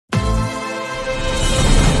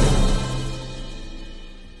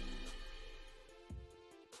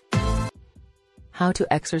How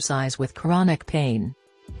to exercise with chronic pain.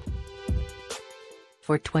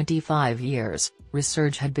 For 25 years,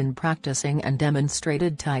 research had been practicing and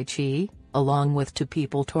demonstrated Tai Chi, along with to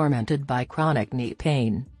people tormented by chronic knee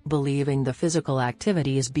pain, believing the physical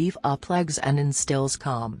activities beef up legs and instills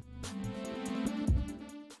calm.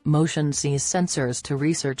 Motion sees sensors to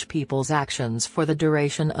research people's actions for the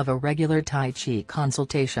duration of a regular Tai Chi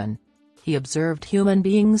consultation. He observed human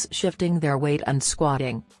beings shifting their weight and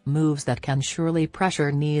squatting, moves that can surely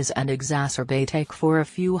pressure knees and exacerbate ache for a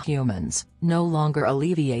few humans, no longer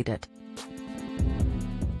alleviate it.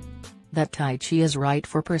 That Tai Chi is right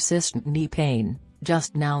for persistent knee pain,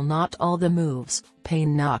 just now not all the moves,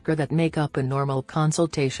 pain knocker that make up a normal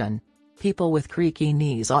consultation. People with creaky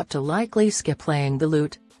knees ought to likely skip playing the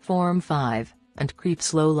lute, Form 5, and creep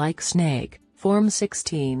slow like snake, Form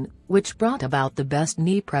 16, which brought about the best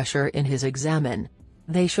knee pressure in his examen.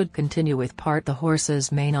 They should continue with part the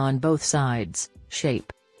horse's mane on both sides,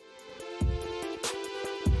 shape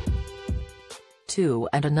 2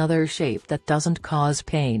 and another shape that doesn't cause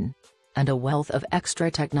pain. And a wealth of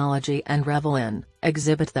extra technology and revel in,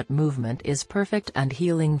 exhibit that movement is perfect and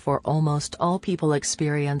healing for almost all people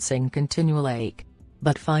experiencing continual ache.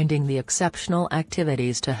 But finding the exceptional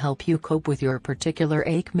activities to help you cope with your particular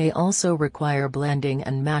ache may also require blending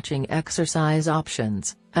and matching exercise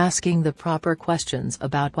options, asking the proper questions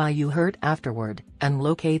about why you hurt afterward, and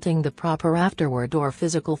locating the proper afterward or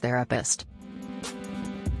physical therapist.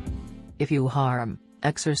 If you harm,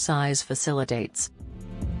 exercise facilitates.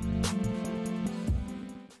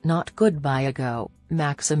 Not good by a go.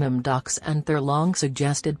 Maximum docs and their long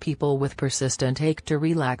suggested people with persistent ache to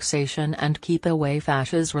relaxation and keep away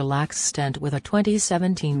fascias relax stent with a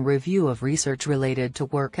 2017 review of research related to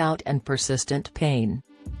workout and persistent pain.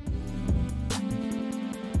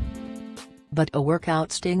 But a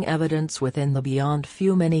workout sting evidence within the beyond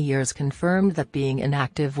few many years confirmed that being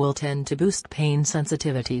inactive will tend to boost pain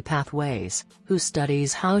sensitivity pathways, who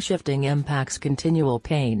studies how shifting impacts continual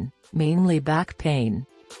pain, mainly back pain.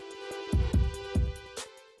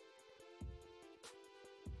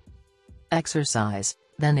 Exercise,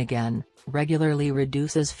 then again, regularly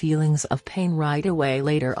reduces feelings of pain right away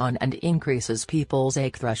later on and increases people's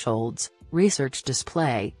ache thresholds. Research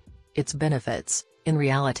display its benefits, in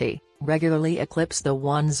reality, regularly eclipse the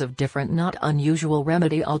ones of different not unusual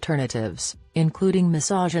remedy alternatives, including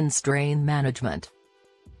massage and strain management.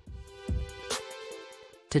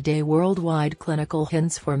 Today worldwide clinical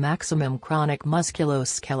hints for maximum chronic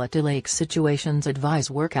musculoskeletal ache situations advise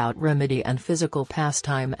workout remedy and physical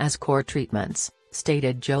pastime as core treatments,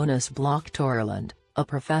 stated Jonas Bloch-Torland, a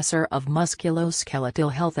professor of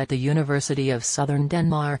musculoskeletal health at the University of Southern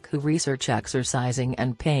Denmark who research exercising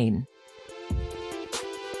and pain.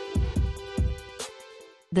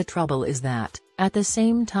 The trouble is that, at the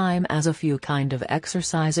same time as a few kind of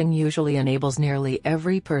exercising usually enables nearly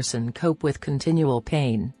every person cope with continual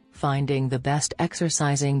pain, finding the best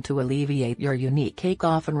exercising to alleviate your unique ache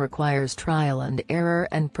often requires trial and error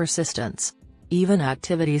and persistence. Even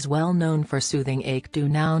activities well known for soothing ache do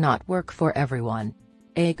now not work for everyone.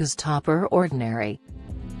 Ache is top or ordinary.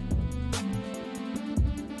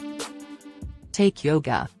 Take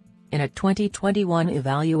yoga. In a 2021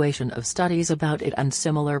 evaluation of studies about it and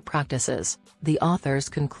similar practices, the authors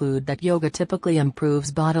conclude that yoga typically improves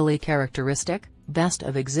bodily characteristic, best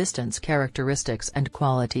of existence characteristics and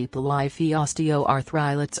quality of life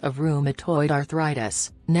osteoarthritis of rheumatoid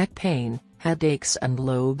arthritis, neck pain, headaches and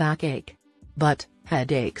low backache. But,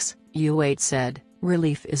 headaches, U8 said,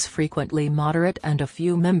 relief is frequently moderate and a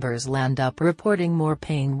few members land up reporting more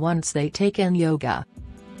pain once they take in yoga.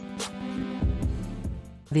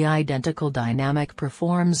 The identical dynamic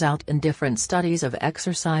performs out in different studies of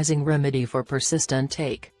exercising remedy for persistent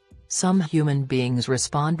ache. Some human beings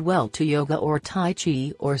respond well to yoga or tai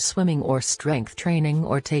chi or swimming or strength training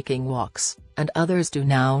or taking walks, and others do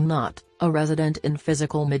now not. A resident in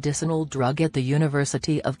physical medicinal drug at the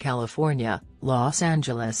University of California, Los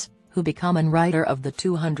Angeles, who become an writer of the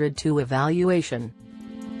 202 evaluation.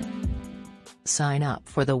 Sign up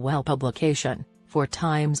for the Well publication, for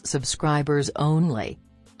Times subscribers only.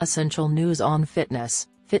 Essential news on fitness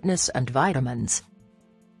and vitamins.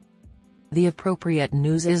 The appropriate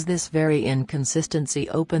news is this very inconsistency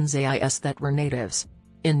opens AIS that were natives.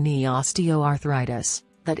 In knee osteoarthritis,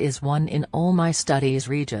 that is one in all my studies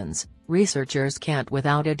regions, researchers can't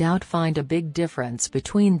without a doubt find a big difference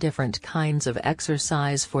between different kinds of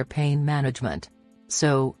exercise for pain management.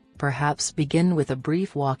 So, perhaps begin with a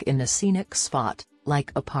brief walk in a scenic spot,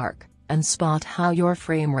 like a park, and spot how your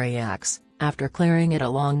frame reacts, after clearing it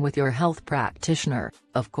along with your health practitioner,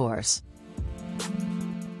 of course.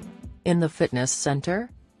 In the fitness center?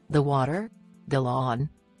 The water? Delon?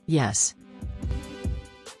 Yes.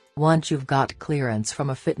 Once you've got clearance from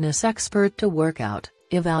a fitness expert to work out,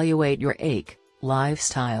 evaluate your ache,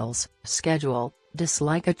 lifestyles, schedule,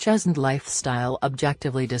 dislike-aches and lifestyle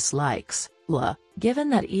objectively dislikes, given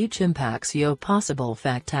that each impacts your possible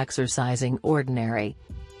fact exercising ordinary.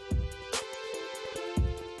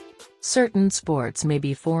 Certain sports may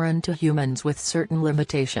be foreign to humans with certain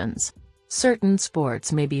limitations. Certain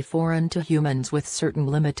sports may be foreign to humans with certain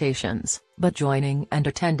limitations, but joining and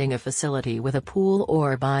attending a facility with a pool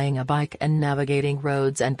or buying a bike and navigating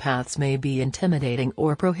roads and paths may be intimidating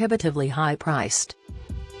or prohibitively high-priced.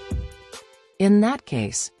 In that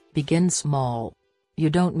case, begin small. You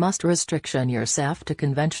don't must restriction yourself to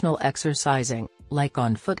conventional exercising, like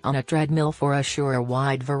on foot on a treadmill for a sure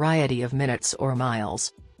wide variety of minutes or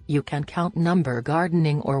miles. You can count number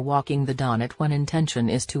gardening or walking the donut when intention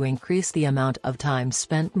is to increase the amount of time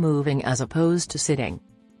spent moving as opposed to sitting.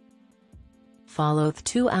 Follow the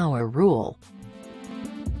 2-hour rule.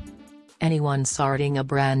 Anyone starting a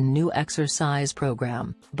brand new exercise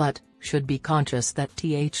program, but should be conscious that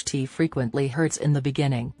THT frequently hurts in the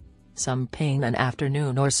beginning. Some pain an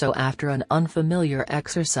afternoon or so after an unfamiliar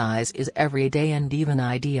exercise is everyday and even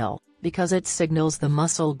ideal, because it signals the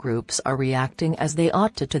muscle groups are reacting as they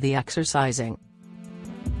ought to the exercising.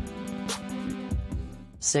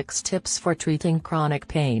 6 tips for treating chronic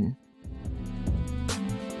pain.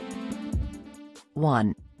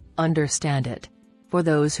 1. Understand it. For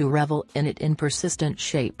those who revel in it in persistent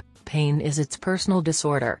shape, pain is its personal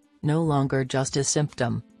disorder, no longer just a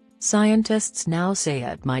symptom. Scientists now say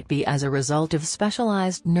it might be as a result of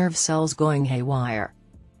specialized nerve cells going haywire.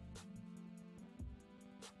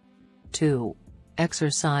 2.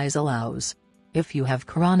 Exercise allows. If you have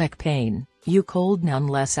chronic pain, you cold down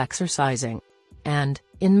less exercising. And,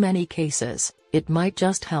 in many cases, it might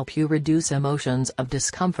just help you reduce emotions of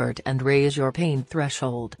discomfort and raise your pain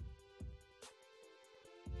threshold.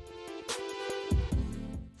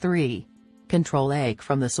 3. Control ache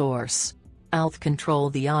from the source. Control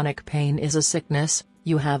the chronic pain is a sickness,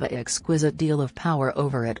 you have an exquisite deal of power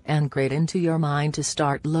over it and great into your mind to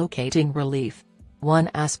start locating relief.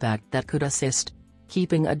 One aspect that could assist: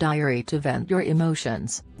 keeping a diary to vent your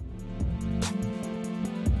emotions.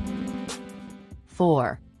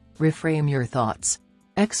 4. Reframe your thoughts.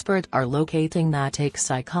 Experts are locating that ache.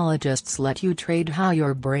 Psychologists let you trade how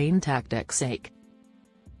your brain tactics ache.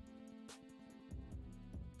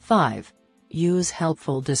 5. Use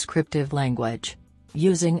helpful descriptive language.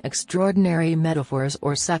 Using extraordinary metaphors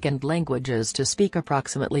or second languages to speak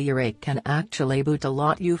approximately your ache can actually boot a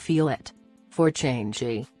lot you feel it. For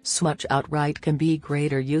changey, switch outright can be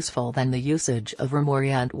greater useful than the usage of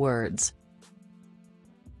remorient words.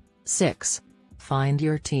 6. Find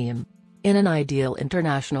your team. In an ideal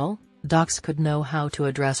international, docs could know how to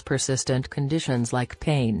address persistent conditions like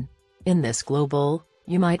pain. In this global,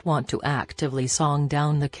 you might want to actively song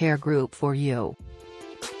down the care group for you.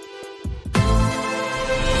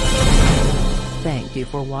 Thank you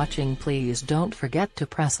for watching. Please don't forget to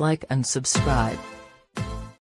press like and subscribe.